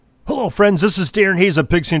Hello, friends. This is Darren Hayes of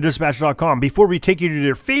PigskinDispatch.com. Before we take you to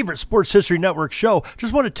your favorite Sports History Network show,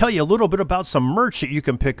 just want to tell you a little bit about some merch that you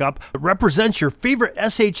can pick up that represents your favorite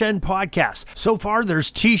SHN podcast. So far, there's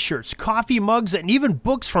t-shirts, coffee mugs, and even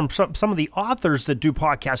books from some of the authors that do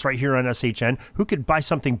podcasts right here on SHN. Who could buy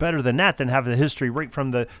something better than that, than have the history right from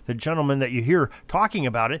the gentleman that you hear talking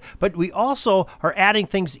about it? But we also are adding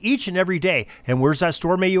things each and every day. And where's that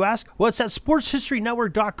store, may you ask? Well, it's at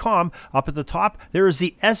SportsHistoryNetwork.com. Up at the top, there is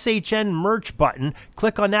the SHN merch button.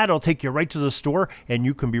 Click on that. It'll take you right to the store, and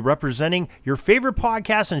you can be representing your favorite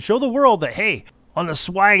podcast and show the world that, hey, on the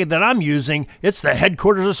swag that I'm using, it's the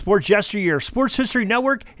headquarters of sports yesteryear, Sports History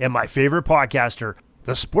Network, and my favorite podcaster,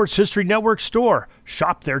 the Sports History Network store.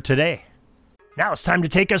 Shop there today. Now it's time to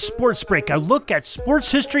take a sports break, a look at sports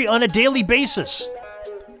history on a daily basis.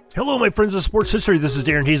 Hello, my friends of sports history. This is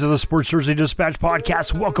Darren Hayes of the Sports Jersey Dispatch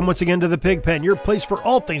podcast. Welcome once again to the Pig Pen, your place for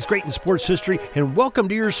all things great in sports history, and welcome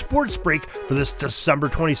to your sports break for this December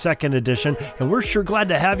 22nd edition. And we're sure glad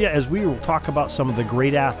to have you as we will talk about some of the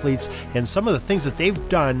great athletes and some of the things that they've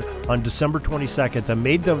done on December 22nd that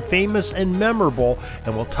made them famous and memorable,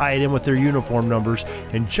 and we'll tie it in with their uniform numbers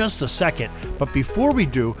in just a second. But before we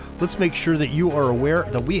do, let's make sure that you are aware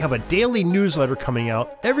that we have a daily newsletter coming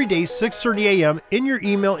out every day, 6:30 a.m. in your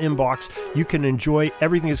email inbox. You can enjoy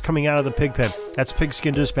everything that's coming out of the Pig Pen. That's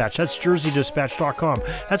Pigskin Dispatch. That's JerseyDispatch.com.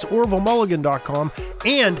 That's OrvilleMulligan.com.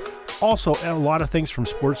 And also a lot of things from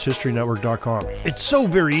SportsHistoryNetwork.com. It's so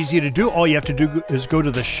very easy to do. All you have to do is go to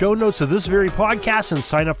the show notes of this very podcast and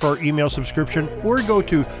sign up for our email subscription, or go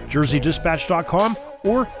to JerseyDispatch.com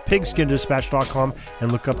or PigskinDispatch.com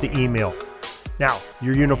and look up the email. Now,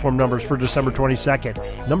 your uniform numbers for December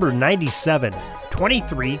 22nd. Number 97,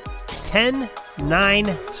 23, 10,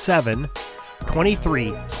 9, 7,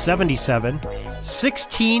 23, 77,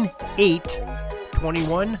 16, 8,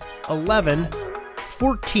 21, 11,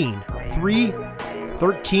 14, 3,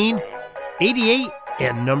 13, 88,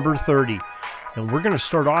 and number 30. And we're going to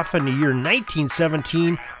start off in the year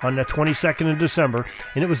 1917 on the 22nd of December,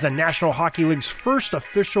 and it was the National Hockey League's first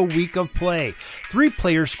official week of play. 3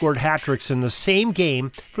 players scored hat-tricks in the same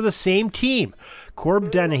game for the same team: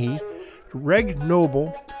 Corb Dennehy, Reg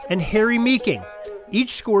Noble, and Harry Meeking.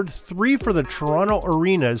 Each scored 3 for the Toronto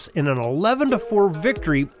Arenas in an 11-4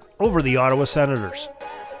 victory over the Ottawa Senators.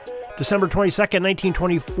 December 22nd,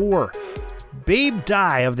 1924, Babe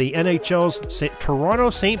Dye of the NHL's Toronto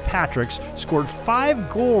St. Patrick's scored 5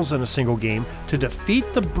 goals in a single game to defeat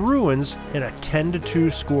the Bruins in a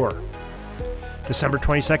 10-2 score. December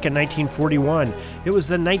 22nd, 1941, it was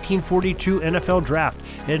the 1942 NFL Draft,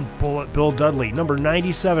 and Bullet Bill Dudley, number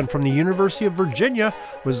 97 from the University of Virginia,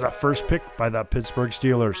 was the first pick by the Pittsburgh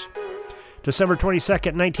Steelers. December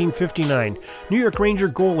 22nd, 1959, New York Ranger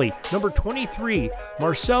goalie, number 23,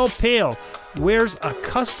 Marcel Pale, wears a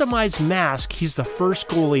customized mask. He's the first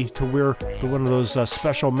goalie to wear one of those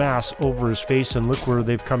special masks over his face, and look where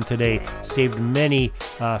they've come today. Saved many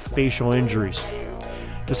facial injuries.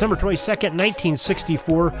 December 22nd,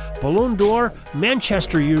 1964, Ballon d'Or,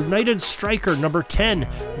 Manchester United striker number 10,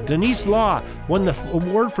 Denis Law, won the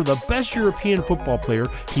award for the best European football player.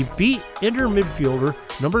 He beat Inter midfielder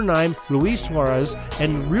number 9, Luis Suarez,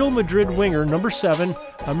 and Real Madrid winger number 7,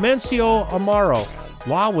 Amancio Amaro.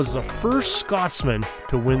 Law was the first Scotsman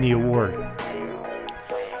to win the award.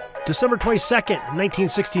 December 22nd,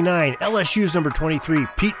 1969, LSU's number 23,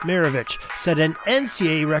 Pete Maravich, set an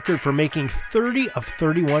NCAA record for making 30 of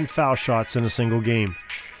 31 foul shots in a single game.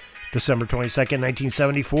 December 22nd,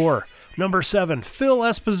 1974, number 7, Phil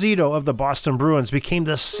Esposito of the Boston Bruins became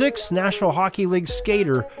the 6th National Hockey League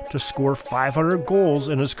skater to score 500 goals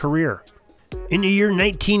in his career. In the year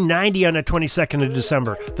 1990, on the 22nd of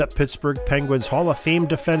December, the Pittsburgh Penguins Hall of Fame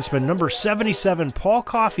defenseman number 77, Paul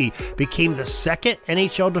Coffey, became the 2nd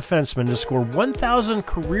NHL defenseman to score 1,000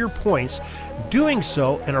 career points, doing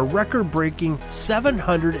so in a record-breaking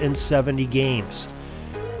 770 games.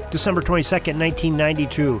 December 22nd,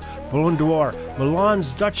 1992, Ballon d'Or,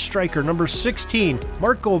 Milan's Dutch striker number 16,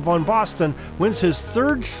 Marco van Basten, wins his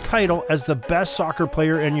 3rd title as the best soccer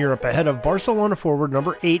player in Europe, ahead of Barcelona forward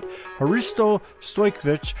number 8, Hristo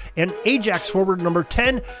Stoichkov, and Ajax forward number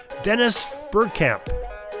 10, Dennis Bergkamp.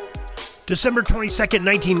 December 22nd,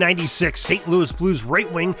 1996, St. Louis Blues right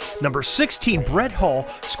wing number 16, Brett Hull,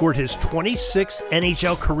 scored his 26th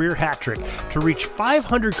NHL career hat-trick to reach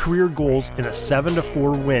 500 career goals in a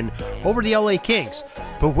 7-4 win over the LA Kings.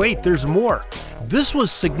 But wait, there's more. This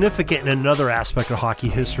was significant in another aspect of hockey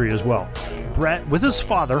history as well. Brett, with his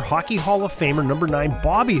father, Hockey Hall of Famer number 9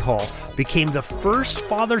 Bobby Hull, became the first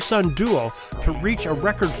father-son duo to reach a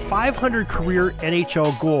record 500 career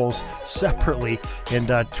NHL goals separately,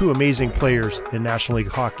 and two amazing players in National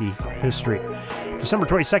League hockey history. December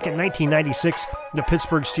 22nd, 1996, the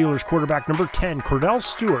Pittsburgh Steelers quarterback number 10, Cordell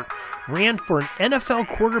Stewart, ran for an NFL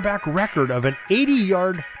quarterback record of an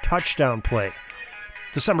 80-yard touchdown play.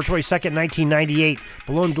 December 22nd, 1998,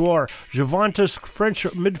 Ballon d'Or, Juventus French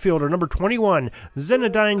midfielder number 21,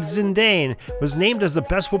 Zinedine Zidane, was named as the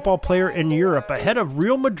best football player in Europe, ahead of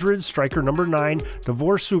Real Madrid striker number 9,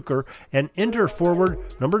 Davor Suker, and Inter forward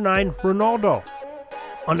number 9, Ronaldo.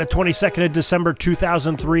 On the 22nd of December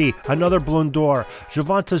 2003, another Ballon d'Or,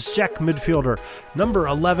 Juventus Czech midfielder number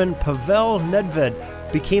 11, Pavel Nedved,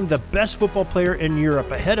 became the best football player in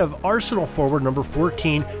Europe, ahead of Arsenal forward number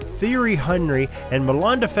 14, Thierry Henry, and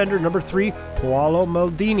Milan defender number 3, Paolo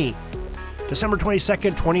Maldini. December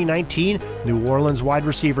 22nd, 2019, New Orleans wide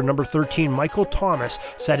receiver number 13, Michael Thomas,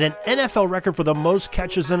 set an NFL record for the most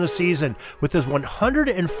catches in a season with his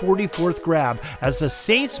 144th grab as the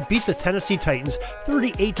Saints beat the Tennessee Titans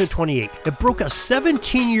 38-28. It broke a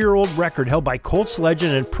 17-year-old record held by Colts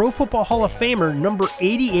legend and Pro Football Hall of Famer number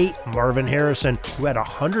 88, Marvin Harrison, who had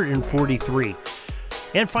 143.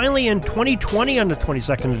 And finally, in 2020, on the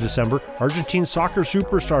 22nd of December, Argentine soccer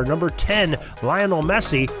superstar number 10, Lionel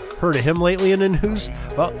Messi, heard of him lately in the news?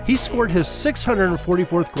 Well, he scored his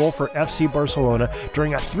 644th goal for FC Barcelona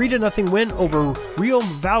during a 3-0 win over Real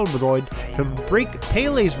Valladolid to break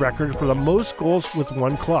Pelé's record for the most goals with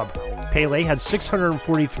one club. Pelé had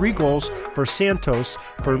 643 goals for Santos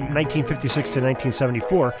for 1956 to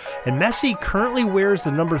 1974, and Messi currently wears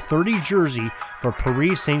the number 30 jersey for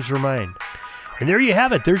Paris Saint-Germain. And there you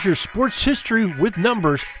have it. There's your sports history with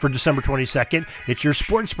numbers for December 22nd. It's your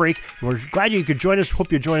sports break. We're glad you could join us.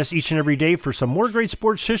 Hope you join us each and every day for some more great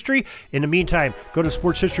sports history. In the meantime, go to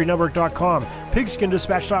sportshistorynetwork.com,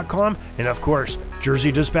 pigskindispatch.com, and of course,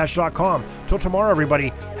 jerseydispatch.com. Till tomorrow,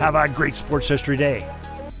 everybody, have a great sports history day.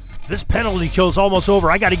 This penalty kill is almost over.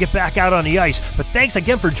 I got to get back out on the ice. But thanks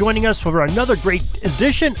again for joining us for another great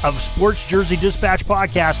edition of Sports Jersey Dispatch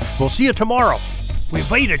Podcast. We'll see you tomorrow. We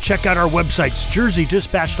invite you to check out our websites,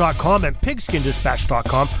 jerseydispatch.com and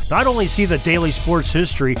pigskindispatch.com. Not only see the daily sports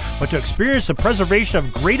history, but to experience the preservation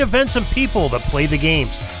of great events and people that play the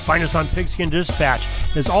games. Find us on Pigskin Dispatch.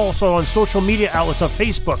 It's also on social media outlets of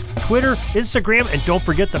Facebook, Twitter, Instagram, and don't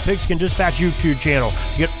forget the Pigskin Dispatch YouTube channel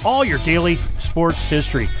to get all your daily sports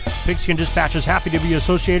history. Pigskin Dispatch is happy to be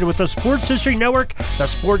associated with the Sports History Network, the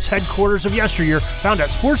sports headquarters of yesteryear, found at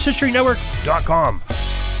sportshistorynetwork.com.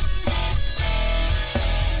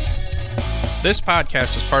 This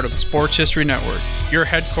podcast is part of the Sports History Network, your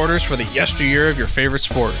headquarters for the yesteryear of your favorite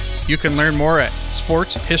sport. You can learn more at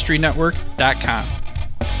sportshistorynetwork.com.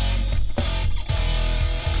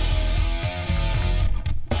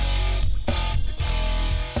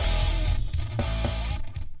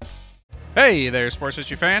 Hey there, sports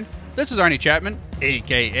history fan. This is Arnie Chapman,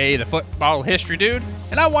 aka the Football History Dude,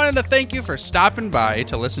 and I wanted to thank you for stopping by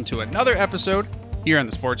to listen to another episode here on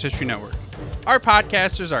the Sports History Network. Our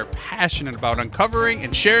podcasters are passionate about uncovering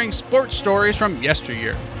and sharing sports stories from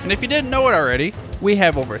yesteryear. And if you didn't know it already, we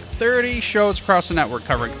have over 30 shows across the network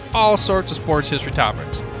covering all sorts of sports history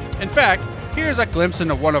topics. In fact, here's a glimpse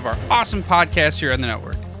into one of our awesome podcasts here on the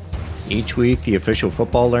network. Each week, the official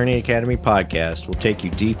Football Learning Academy podcast will take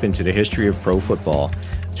you deep into the history of pro football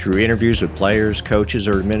through interviews with players, coaches,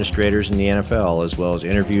 or administrators in the NFL, as well as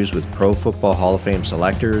interviews with Pro Football Hall of Fame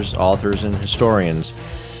selectors, authors, and historians.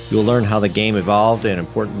 You'll learn how the game evolved and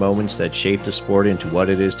important moments that shaped the sport into what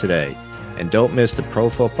it is today. And don't miss the Pro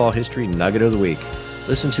Football History Nugget of the Week.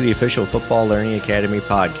 Listen to the official Football Learning Academy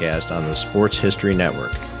podcast on the Sports History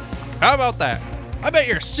Network. How about that? I bet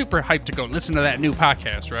you're super hyped to go listen to that new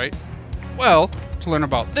podcast, right? Well, to learn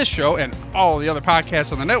about this show and all the other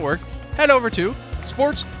podcasts on the network, head over to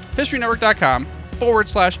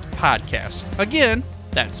sportshistorynetwork.com/podcast. Again,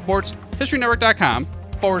 that's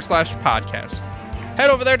sportshistorynetwork.com/podcast. Head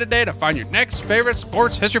over there today to find your next favorite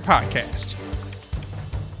sports history podcast.